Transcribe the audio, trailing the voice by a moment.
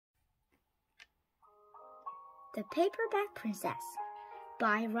The Paperback Princess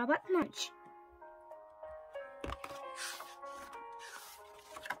by Robert Munsch.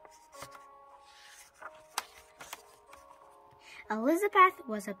 Elizabeth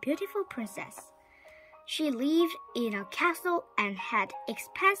was a beautiful princess. She lived in a castle and had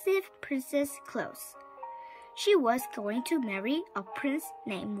expensive princess clothes. She was going to marry a prince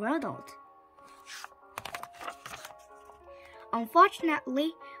named Ronald.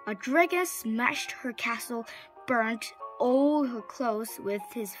 Unfortunately, a dragon smashed her castle, burnt all her clothes with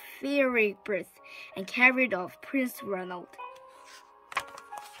his fiery breath, and carried off Prince Ronald.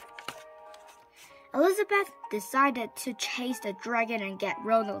 Elizabeth decided to chase the dragon and get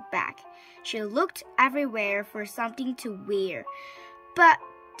Ronald back. She looked everywhere for something to wear, but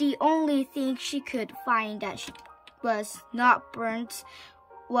the only thing she could find that was not burnt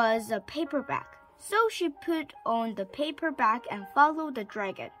was a paperback. So she put on the paperback and followed the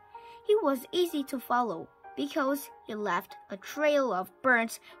dragon. He was easy to follow because he left a trail of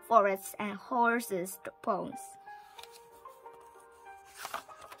burnt forests and horses' bones.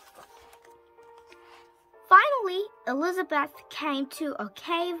 Finally, Elizabeth came to a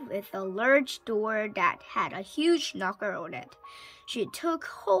cave with a large door that had a huge knocker on it. She took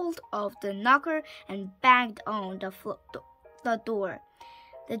hold of the knocker and banged on the door.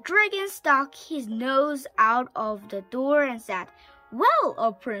 The dragon stuck his nose out of the door and said, "Well,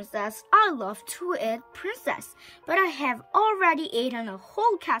 oh princess, I love to eat princess, but I have already eaten a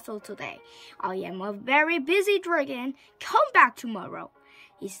whole castle today. I am a very busy dragon. Come back tomorrow."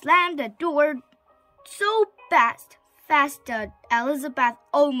 He slammed the door so fast that Elizabeth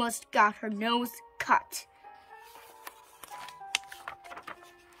almost got her nose cut.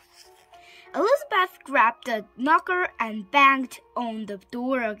 Elizabeth grabbed the knocker and banged on the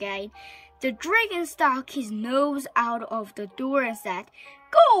door again. The dragon stuck his nose out of the door and said,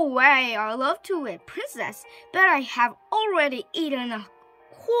 "Go away, I love to eat princess, but I have already eaten a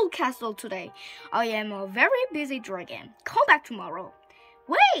whole castle today. I am a very busy dragon. Come back tomorrow."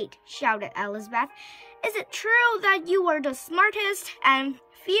 "Wait!" shouted Elizabeth. "Is it true that you are the smartest and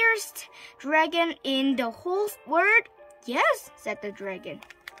fiercest dragon in the whole world?" "Yes," said the dragon.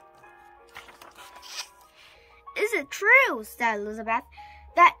 "Is it true," said Elizabeth,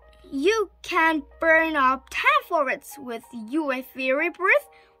 "that you can burn up 10 forests with your fiery breath?"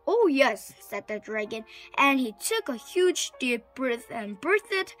 "Oh, yes," said the dragon, and he took a huge deep breath and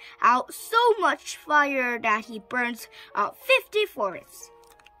breathed out so much fire that he burned up 50 forests.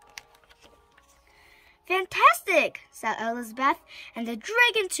 "Fantastic," said Elizabeth, and the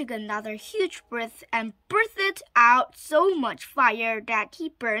dragon took another huge breath and breathed out so much fire that he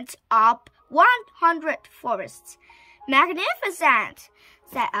burnt up 100 forests. "Magnificent,"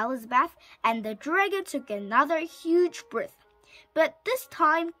 said Elizabeth, and the dragon took another huge breath. But this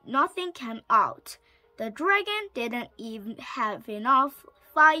time, nothing came out. The dragon didn't even have enough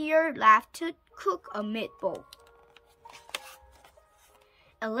fire left to cook a meatball.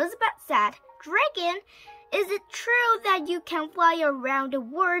 Elizabeth said, "Dragon, is it true that you can fly around the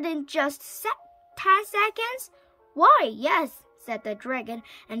world in just 10 seconds?" "Why, yes," said the dragon,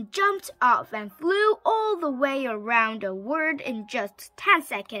 and jumped off and flew all the way around the world in just 10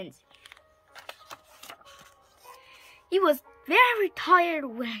 seconds. He was very tired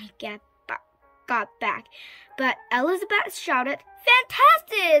when he got back, but Elizabeth shouted,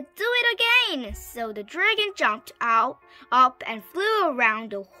 "Fantastic! Do it again!" So the dragon jumped up and flew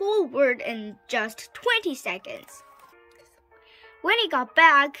around the whole world in just 20 seconds. When he got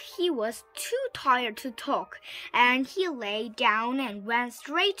back, he was too tired to talk, and he lay down and went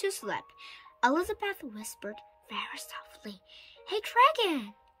straight to sleep. Elizabeth whispered very softly, "Hey,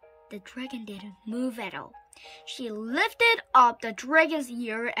 dragon!" The dragon didn't move at all. She lifted up the dragon's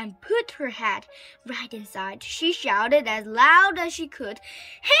ear and put her head right inside. She shouted as loud as she could,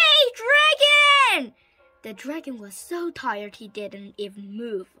 "Hey, dragon!" The dragon was so tired he didn't even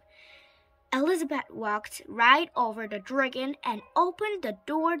move. Elizabeth walked right over the dragon and opened the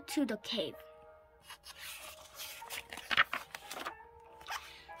door to the cave.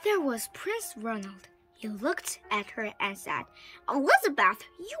 There was Prince Ronald. He looked at her and said, "Elizabeth,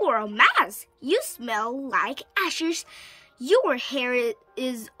 you are a mess. You smell like ashes. Your hair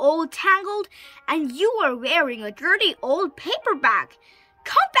is all tangled, and you are wearing a dirty old paperback.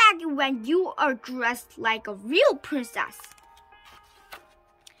 Come back when you are dressed like a real princess."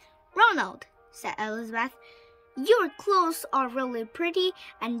 "Ronald," said Elizabeth, "your clothes are really pretty,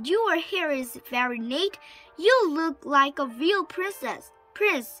 and your hair is very neat. You look like a real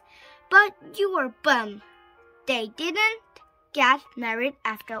prince, but you are bum. They didn't get married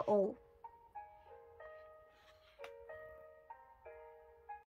after all."